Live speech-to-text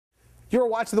You're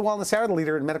watching The Wellness Hour, the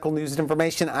leader in medical news and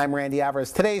information. I'm Randy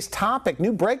Alvarez. Today's topic,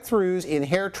 new breakthroughs in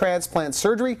hair transplant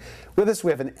surgery. With us,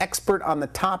 we have an expert on the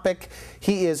topic.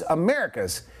 He is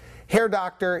America's hair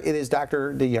doctor. It is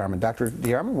Dr. DeYarman. Dr.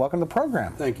 DeYarman, welcome to the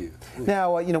program. Thank you.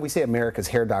 Now, we say America's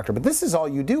hair doctor, but this is all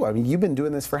you do. I mean, you've been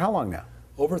doing this for how long now?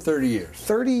 Over 30 years.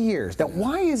 30 years. Now,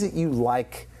 why is it you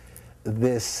like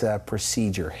this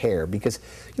procedure, hair? Because,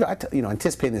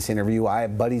 anticipating this interview, I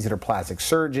have buddies that are plastic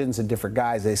surgeons and different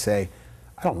guys. They say,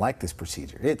 I don't like this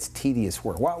procedure. It's tedious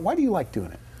work. Why do you like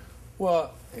doing it?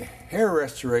 Well, hair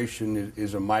restoration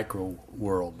is a micro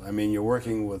world. I mean, you're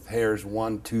working with hairs,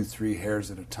 1, 2, 3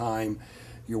 hairs at a time.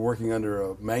 You're working under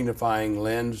a magnifying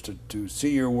lens to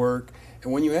see your work.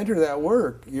 And when you enter that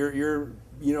work, you're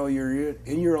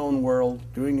in your own world,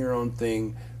 doing your own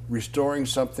thing, restoring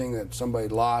something that somebody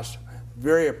lost.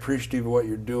 Very appreciative of what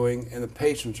you're doing, and the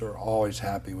patients are always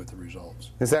happy with the results.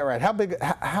 Is that right?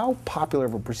 How popular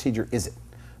of a procedure is it,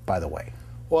 by the way?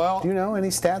 Well, do you know any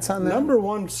stats on that?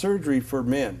 #1 surgery for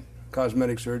men,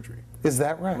 cosmetic surgery. Is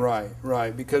that right?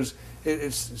 Right, because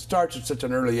it starts at such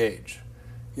an early age.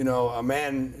 You know,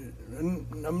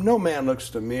 no man looks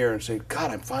at the mirror and says,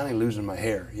 God, I'm finally losing my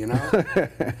hair,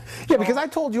 Yeah, because I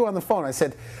told you on the phone, I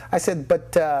said,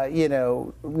 but,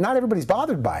 not everybody's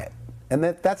bothered by it. And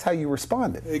that's how you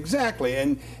responded. Exactly,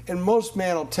 and most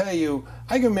men will tell you,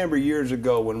 I can remember years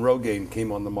ago when Rogaine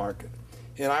came on the market,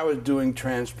 and I was doing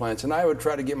transplants, and I would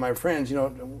try to get my friends, why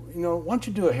don't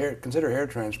you consider hair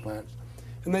transplants?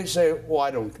 And they'd say, well,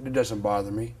 it doesn't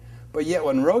bother me. But yet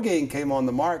when Rogaine came on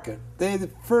the market, they're the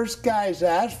first guys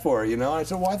asked for it, I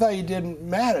said, well, I thought it didn't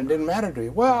matter to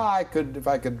you. Well, if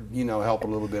I could, help a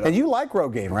little bit. And you like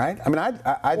Rogaine, right? I mean,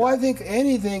 I think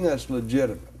anything that's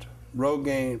legitimate,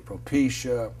 Rogaine,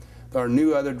 Propecia, there are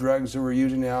new other drugs that we're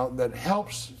using now that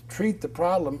helps treat the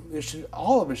problem.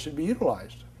 All of it should be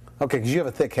utilized. Okay, because you have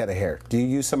a thick head of hair. Do you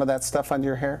use some of that stuff on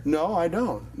your hair? No, I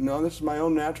don't. No, this is my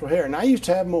own natural hair. And I used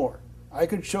to have more. I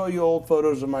could show you old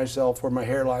photos of myself where my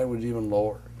hairline was even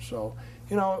lower. So,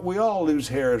 we all lose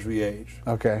hair as we age.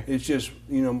 Okay. It's just,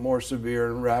 more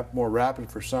severe and more rapid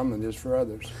for some than just for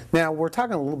others. Now, we're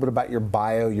talking a little bit about your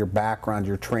bio, your background,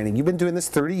 your training. You've been doing this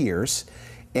 30 years,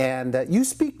 and you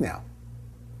speak now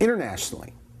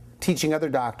internationally, teaching other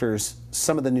doctors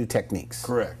some of the new techniques.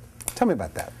 Correct. Tell me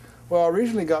about that. Well, I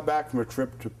recently got back from a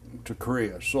trip to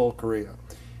Korea, Seoul, Korea.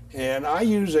 And I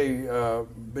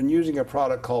been using a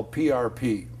product called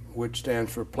PRP, which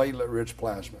stands for platelet-rich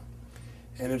plasma.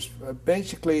 And it's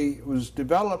basically was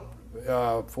developed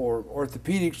for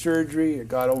orthopedic surgery. It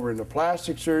got over into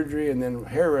plastic surgery, and then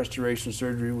hair restoration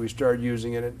surgery. We started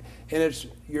using it, and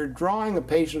you're drawing a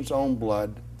patient's own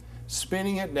blood,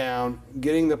 spinning it down,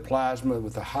 getting the plasma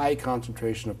with a high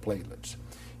concentration of platelets.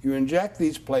 You inject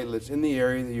these platelets in the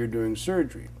area that you're doing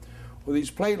surgery. Well,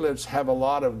 these platelets have a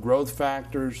lot of growth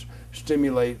factors,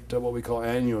 stimulate what we call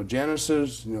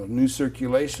angiogenesis, new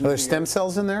circulation. Are there stem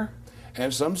cells in there?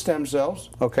 And some stem cells.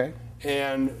 Okay.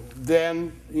 And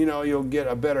then, you'll get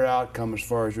a better outcome as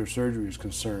far as your surgery is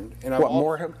concerned. And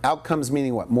more outcomes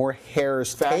meaning what? More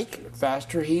hairs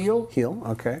faster heal. Heal,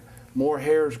 okay. More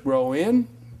hairs grow in,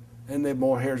 and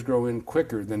more hairs grow in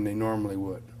quicker than they normally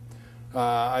would.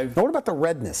 Now what about the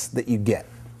redness that you get?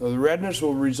 The redness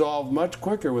will resolve much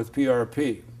quicker with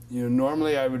PRP.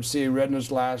 Normally I would see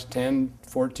redness last 10,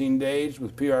 14 days.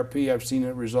 With PRP, I've seen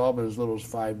it resolve in as little as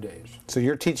 5 days. So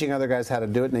you're teaching other guys how to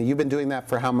do it. Now you've been doing that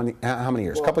for how many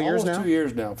years? Well, a couple years now? Almost 2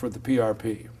 years now for the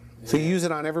PRP. So you use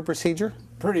it on every procedure?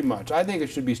 Pretty much. I think it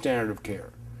should be standard of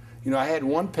care. I had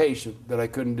one patient that I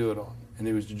couldn't do it on, and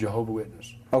he was a Jehovah's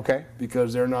Witness. Okay.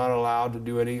 Because they're not allowed to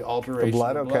do any alteration of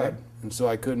blood. Okay. And so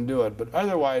I couldn't do it. But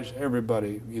otherwise,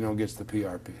 everybody, gets the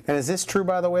PRP. And is this true,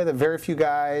 by the way, that very few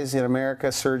guys in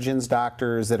America, surgeons,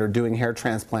 doctors that are doing hair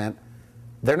transplant,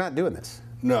 they're not doing this?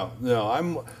 No.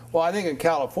 I think in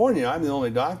California, I'm the only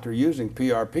doctor using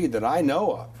PRP that I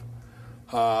know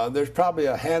of. There's probably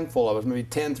a handful of us, maybe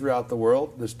 10 throughout the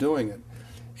world, that's doing it.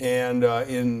 And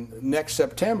in next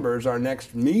September is our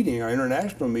next meeting, our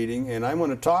international meeting, and I'm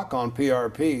going to talk on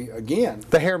PRP again.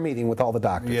 The hair meeting with all the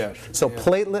doctors. Yes. So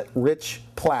platelet-rich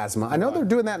plasma. I know they're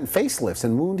doing that in facelifts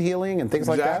and wound healing and things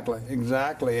like that.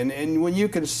 Exactly. And when you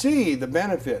can see the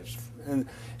benefits, and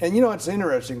it's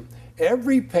interesting,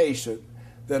 every patient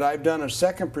that I've done a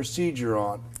second procedure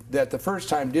on that the first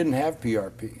time didn't have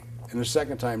PRP, and the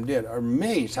second time did, are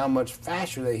amazed how much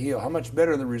faster they heal, how much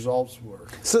better the results were.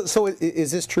 So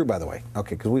is this true, by the way?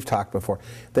 Okay, because we've talked before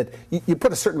that you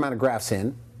put a certain amount of grafts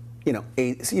in,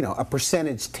 a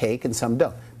percentage take, and some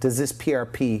don't. Does this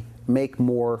PRP make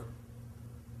more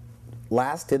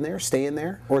stay in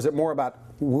there, or is it more about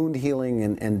wound healing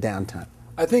and downtime?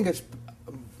 I think it's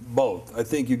both. I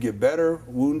think you get better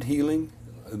wound healing,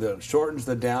 that shortens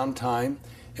the downtime.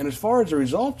 And as far as the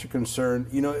results are concerned,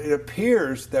 you know, it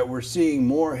appears that we're seeing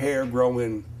more hair grow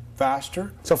in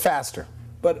faster. So faster.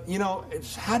 But, you know,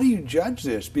 it's how do you judge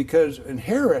this? Because in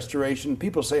hair restoration,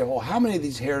 people say, oh, how many of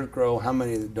these hairs grow, how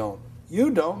many that don't? You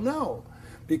don't know,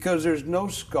 because there's no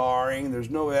scarring, there's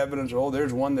no evidence, oh,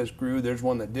 there's one that grew, there's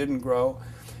one that didn't grow.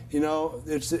 You know,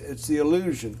 it's the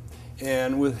illusion.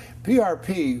 And with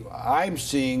PRP, I'm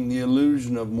seeing the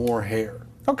illusion of more hair.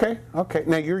 Okay, okay.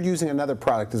 Now you're using another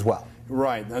product as well.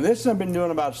 Right. Now this I've been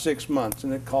doing about 6 months,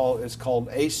 and it's called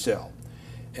ACell.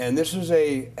 And this is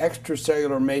a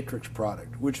extracellular matrix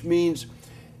product, which means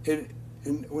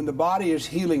when the body is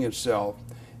healing itself,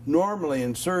 normally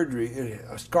in surgery,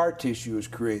 a scar tissue is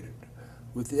created.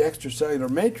 With the extracellular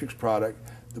matrix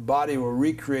product, the body will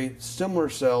recreate similar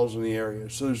cells in the area,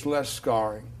 so there's less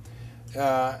scarring.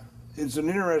 It's an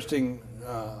interesting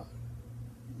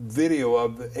video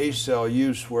of the ACell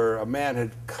use where a man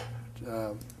had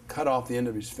cut off the end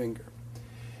of his finger.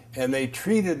 And they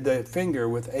treated the finger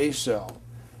with ACell.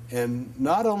 And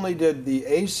not only did the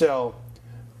ACell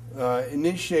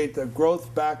initiate the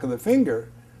growth back of the finger,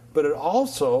 but it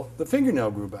also, the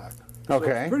fingernail grew back. Okay.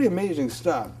 So it's pretty amazing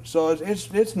stuff. So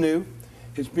it's new.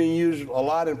 It's being used a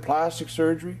lot in plastic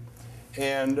surgery.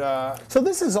 And so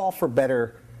this is all for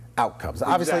better outcomes.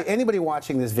 Exactly. Obviously, anybody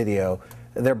watching this video,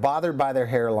 they're bothered by their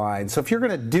hairline. So if you're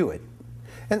going to do it,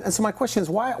 and so my question is,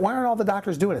 why aren't all the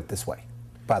doctors doing it this way,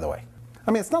 by the way?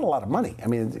 I mean, it's not a lot of money. I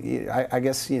mean, I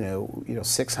guess, $600,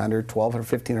 $1,200,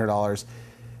 $1,500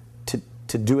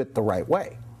 to do it the right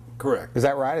way. Correct. Is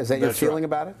that right? Is that your feeling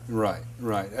about it? Right,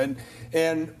 right.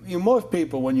 And most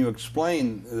people, when you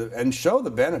explain and show the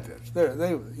benefits,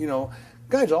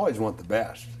 guys always want the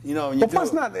best. Well,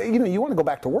 plus you want to go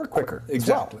back to work quicker.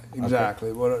 Exactly, as well. exactly.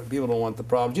 Okay. People don't want the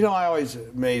problems. I always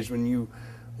amazed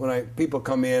when people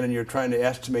come in and you're trying to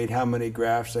estimate how many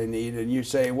grafts they need, and you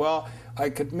say, well, I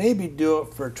could maybe do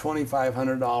it for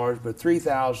 $2,500, but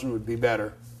 $3,000 would be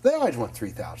better. They always want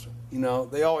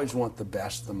 $3,000. They always want the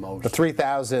best, the most. The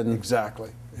 $3,000.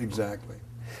 Exactly, exactly.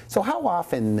 So how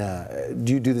often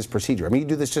do you do this procedure? I mean, you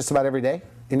do this just about every day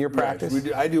in your practice?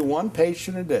 Right. I do one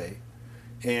patient a day,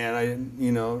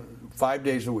 and 5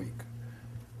 days a week.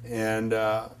 And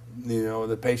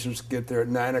the patients get there at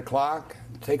 9 o'clock.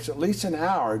 It takes at least an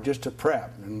hour just to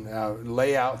prep and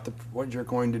lay out what you're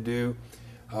going to do,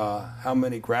 how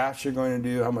many grafts you're going to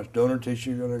do, how much donor tissue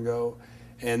you're going to go.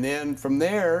 And then from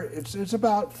there, it's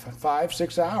about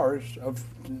 5-6 hours of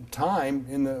time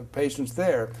in the patients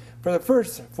there. For the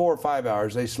first 4 or 5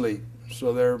 hours, they sleep,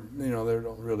 so they're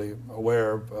not really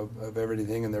aware of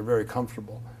everything, and they're very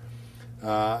comfortable.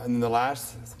 And then the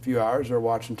last few hours, they're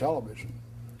watching television.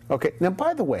 Okay. Now,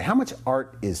 by the way, how much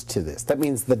art is to this? That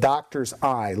means the doctor's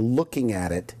eye looking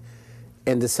at it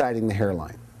and deciding the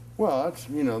hairline. Well, that's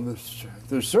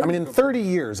there's certainly. I mean, in 30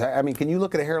 years, can you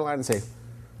look at a hairline and say,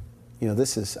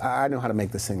 I know how to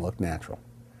make this thing look natural?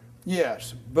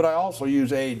 Yes, but I also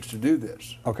use aids to do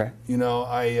this. Okay.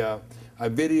 I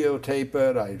videotape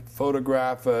it, I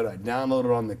photograph it, I download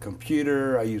it on the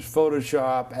computer, I use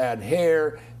Photoshop, add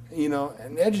hair,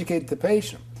 and educate the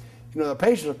patient. The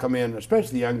patients will come in,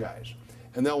 especially the young guys,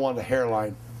 and they'll want a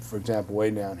hairline, for example,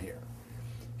 way down here.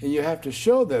 And you have to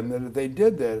show them that if they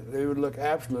did that, they would look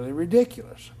absolutely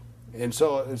ridiculous. And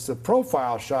so it's the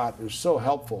profile shot is so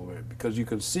helpful with it, because you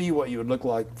can see what you would look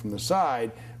like from the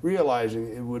side,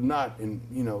 realizing it would not, it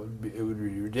would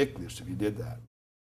be ridiculous if you did that.